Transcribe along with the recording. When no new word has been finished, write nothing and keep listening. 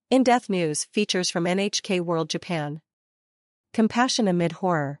In-depth news features from NHK World Japan. Compassion amid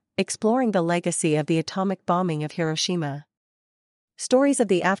horror, exploring the legacy of the atomic bombing of Hiroshima. Stories of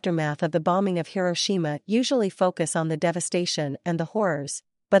the aftermath of the bombing of Hiroshima usually focus on the devastation and the horrors,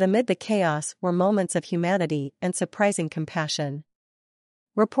 but amid the chaos were moments of humanity and surprising compassion.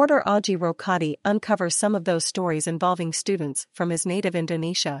 Reporter Aji Rokhadi uncovers some of those stories involving students from his native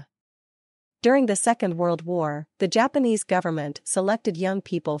Indonesia. During the Second World War, the Japanese government selected young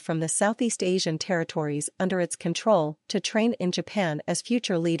people from the Southeast Asian territories under its control to train in Japan as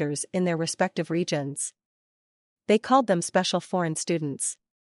future leaders in their respective regions. They called them special foreign students.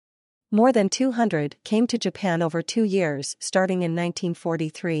 More than 200 came to Japan over 2 years starting in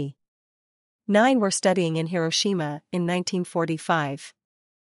 1943. 9 were studying in Hiroshima in 1945.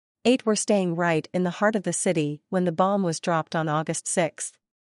 8 were staying right in the heart of the city when the bomb was dropped on August 6.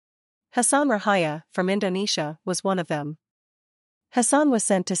 Hasan Rahaya, from Indonesia, was one of them. Hasan was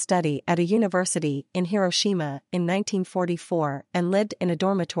sent to study at a university in Hiroshima in 1944 and lived in a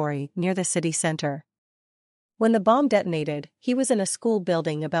dormitory near the city center. When the bomb detonated, he was in a school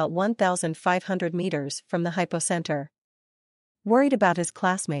building about 1,500 meters from the hypocenter. Worried about his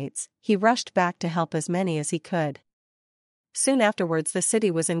classmates, he rushed back to help as many as he could. Soon afterwards the city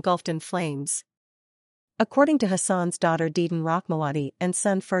was engulfed in flames. According to Hasan's daughter Deedan Rokhmawati and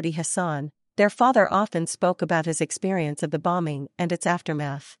son Ferdi Hasan, their father often spoke about his experience of the bombing and its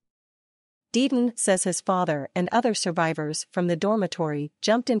aftermath. Deedan says his father and other survivors from the dormitory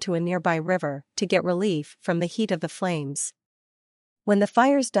jumped into a nearby river to get relief from the heat of the flames. When the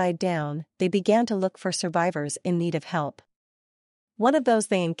fires died down, they began to look for survivors in need of help. One of those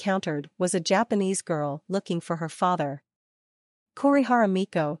they encountered was a Japanese girl looking for her father. Kurihara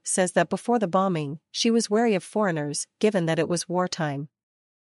Miko says that before the bombing, she was wary of foreigners given that it was wartime.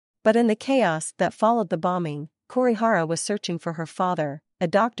 But in the chaos that followed the bombing, Kurihara was searching for her father, a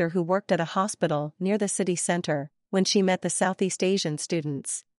doctor who worked at a hospital near the city center, when she met the Southeast Asian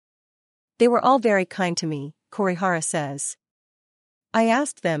students. They were all very kind to me, Kurihara says. I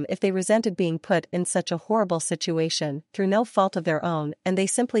asked them if they resented being put in such a horrible situation through no fault of their own, and they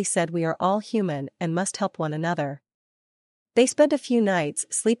simply said we are all human and must help one another. They spent a few nights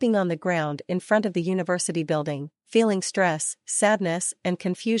sleeping on the ground in front of the university building, feeling stress, sadness, and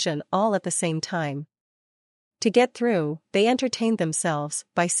confusion all at the same time. To get through, they entertained themselves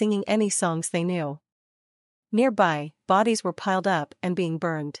by singing any songs they knew. Nearby, bodies were piled up and being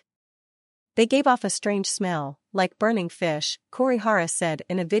burned. They gave off a strange smell, like burning fish, Kurihara said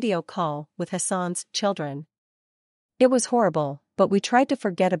in a video call with Hasan's children. It was horrible, but we tried to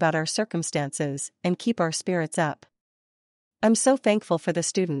forget about our circumstances and keep our spirits up. I'm so thankful for the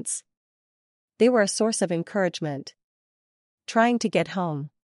students. They were a source of encouragement. Trying to get home.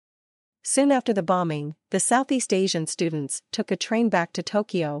 Soon after the bombing, the Southeast Asian students took a train back to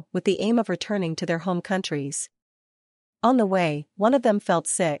Tokyo with the aim of returning to their home countries. On the way, one of them felt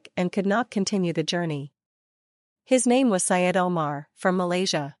sick and could not continue the journey. His name was Syed Omar, from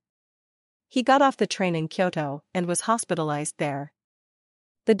Malaysia. He got off the train in Kyoto and was hospitalized there.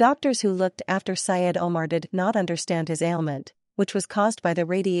 The doctors who looked after Syed Omar did not understand his ailment, which was caused by the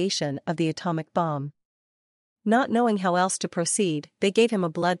radiation of the atomic bomb. Not knowing how else to proceed, they gave him a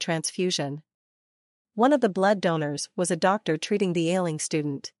blood transfusion. One of the blood donors was a doctor treating the ailing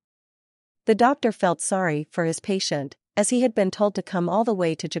student. The doctor felt sorry for his patient, as he had been told to come all the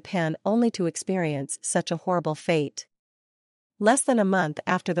way to Japan only to experience such a horrible fate. Less than a month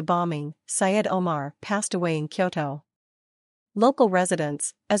after the bombing, Syed Omar passed away in Kyoto. Local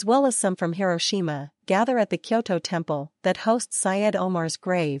residents, as well as some from Hiroshima, gather at the Kyoto temple that hosts Syed Omar's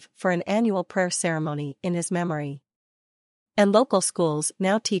grave for an annual prayer ceremony in his memory. And local schools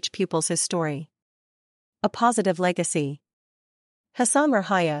now teach pupils his story. A positive legacy. Hasan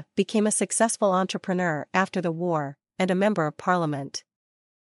Rahaya became a successful entrepreneur after the war and a member of parliament.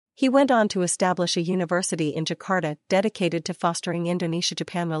 He went on to establish a university in Jakarta dedicated to fostering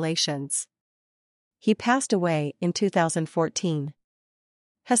Indonesia-Japan relations. He passed away in 2014.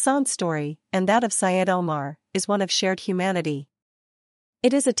 Hasan's story, and that of Syed Omar, is one of shared humanity.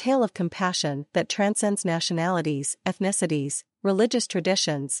 It is a tale of compassion that transcends nationalities, ethnicities, religious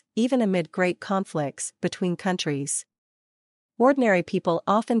traditions, even amid great conflicts between countries. Ordinary people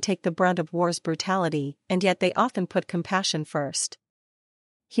often take the brunt of war's brutality, and yet they often put compassion first.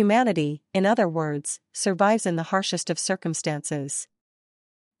 Humanity, in other words, survives in the harshest of circumstances.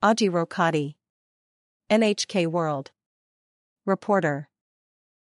 Aji Rokhadi. NHK World. Reporter.